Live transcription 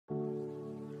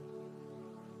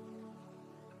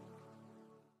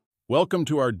Welcome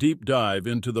to our deep dive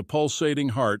into the pulsating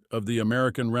heart of the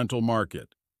American rental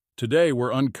market. Today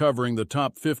we're uncovering the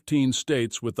top 15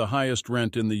 states with the highest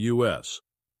rent in the U.S.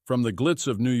 From the glitz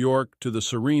of New York to the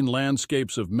serene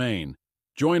landscapes of Maine,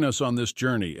 join us on this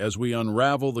journey as we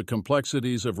unravel the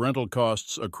complexities of rental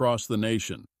costs across the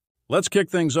nation. Let's kick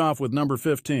things off with number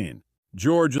 15.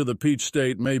 Georgia, the Peach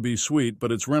State, may be sweet,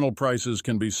 but its rental prices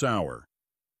can be sour.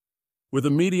 With a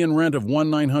median rent of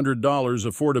 $1,900,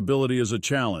 affordability is a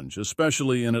challenge,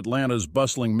 especially in Atlanta's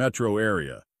bustling metro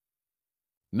area.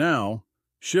 Now,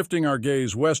 shifting our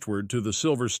gaze westward to the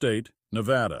Silver State,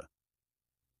 Nevada.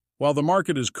 While the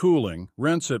market is cooling,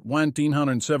 rents at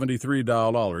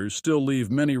 $1,973 still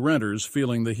leave many renters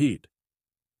feeling the heat.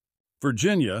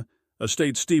 Virginia, a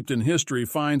state steeped in history,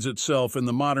 finds itself in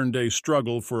the modern-day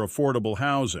struggle for affordable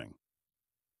housing.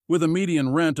 With a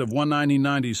median rent of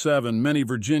 $190.97, many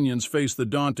Virginians face the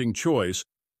daunting choice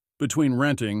between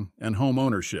renting and home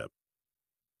ownership.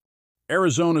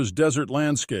 Arizona's desert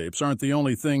landscapes aren't the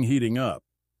only thing heating up.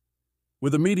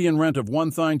 With a median rent of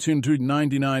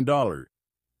 $1,299,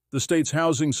 the state's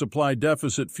housing supply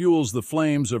deficit fuels the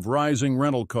flames of rising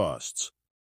rental costs.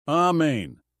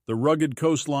 Maine, the rugged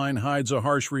coastline hides a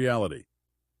harsh reality.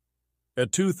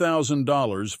 At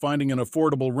 $2,000, finding an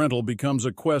affordable rental becomes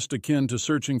a quest akin to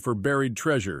searching for buried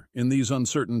treasure in these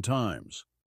uncertain times.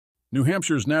 New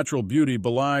Hampshire's natural beauty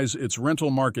belies its rental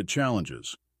market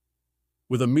challenges.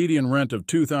 With a median rent of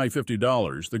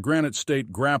 $2,050, the Granite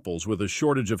State grapples with a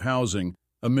shortage of housing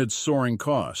amidst soaring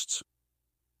costs.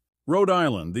 Rhode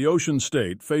Island, the Ocean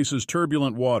State, faces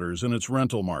turbulent waters in its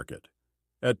rental market.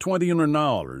 At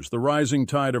 $2,100, the rising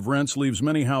tide of rents leaves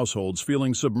many households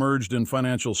feeling submerged in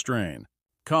financial strain.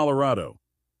 Colorado,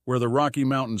 where the Rocky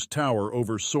Mountains tower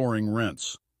over soaring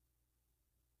rents.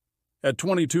 At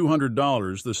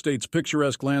 $2,200, the state's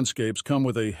picturesque landscapes come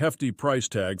with a hefty price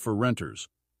tag for renters.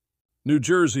 New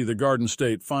Jersey, the Garden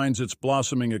State, finds its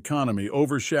blossoming economy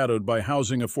overshadowed by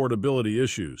housing affordability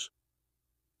issues.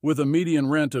 With a median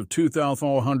rent of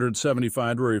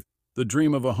 $2,475, the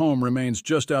dream of a home remains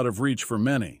just out of reach for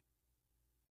many.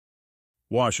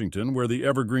 Washington, where the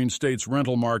evergreen state's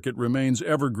rental market remains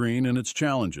evergreen in its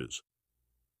challenges.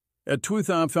 At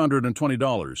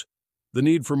 $2,520, the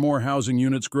need for more housing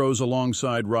units grows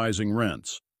alongside rising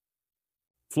rents.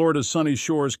 Florida's sunny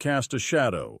shores cast a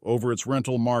shadow over its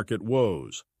rental market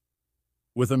woes.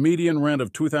 With a median rent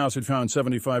of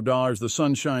 $2,575, the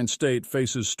Sunshine State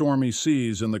faces stormy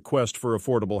seas in the quest for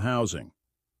affordable housing.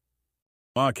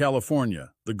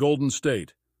 California, the Golden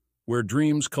State, where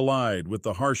dreams collide with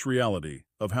the harsh reality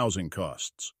of housing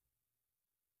costs.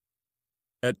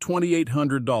 At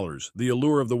 $2,800, the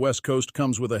allure of the West Coast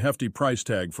comes with a hefty price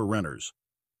tag for renters.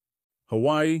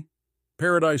 Hawaii,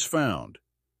 paradise found,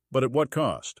 but at what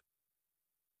cost?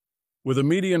 With a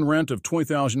median rent of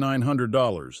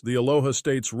 $20,900, the Aloha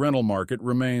State's rental market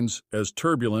remains as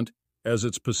turbulent as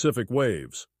its Pacific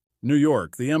waves. New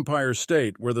York, the Empire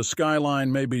State, where the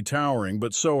skyline may be towering,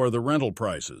 but so are the rental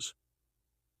prices.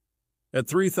 At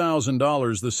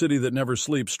 $3,000, the city that never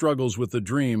sleeps struggles with the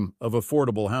dream of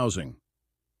affordable housing.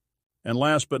 And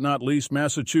last but not least,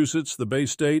 Massachusetts, the Bay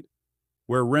State,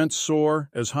 where rents soar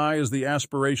as high as the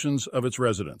aspirations of its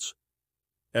residents.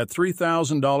 At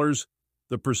 $3,000,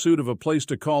 the pursuit of a place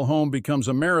to call home becomes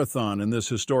a marathon in this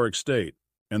historic state.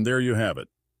 And there you have it.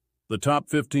 The top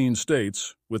 15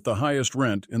 states with the highest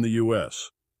rent in the U.S.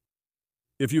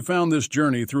 If you found this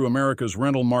journey through America's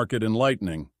rental market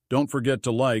enlightening, don't forget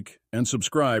to like and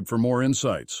subscribe for more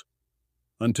insights.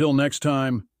 Until next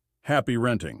time, happy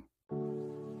renting.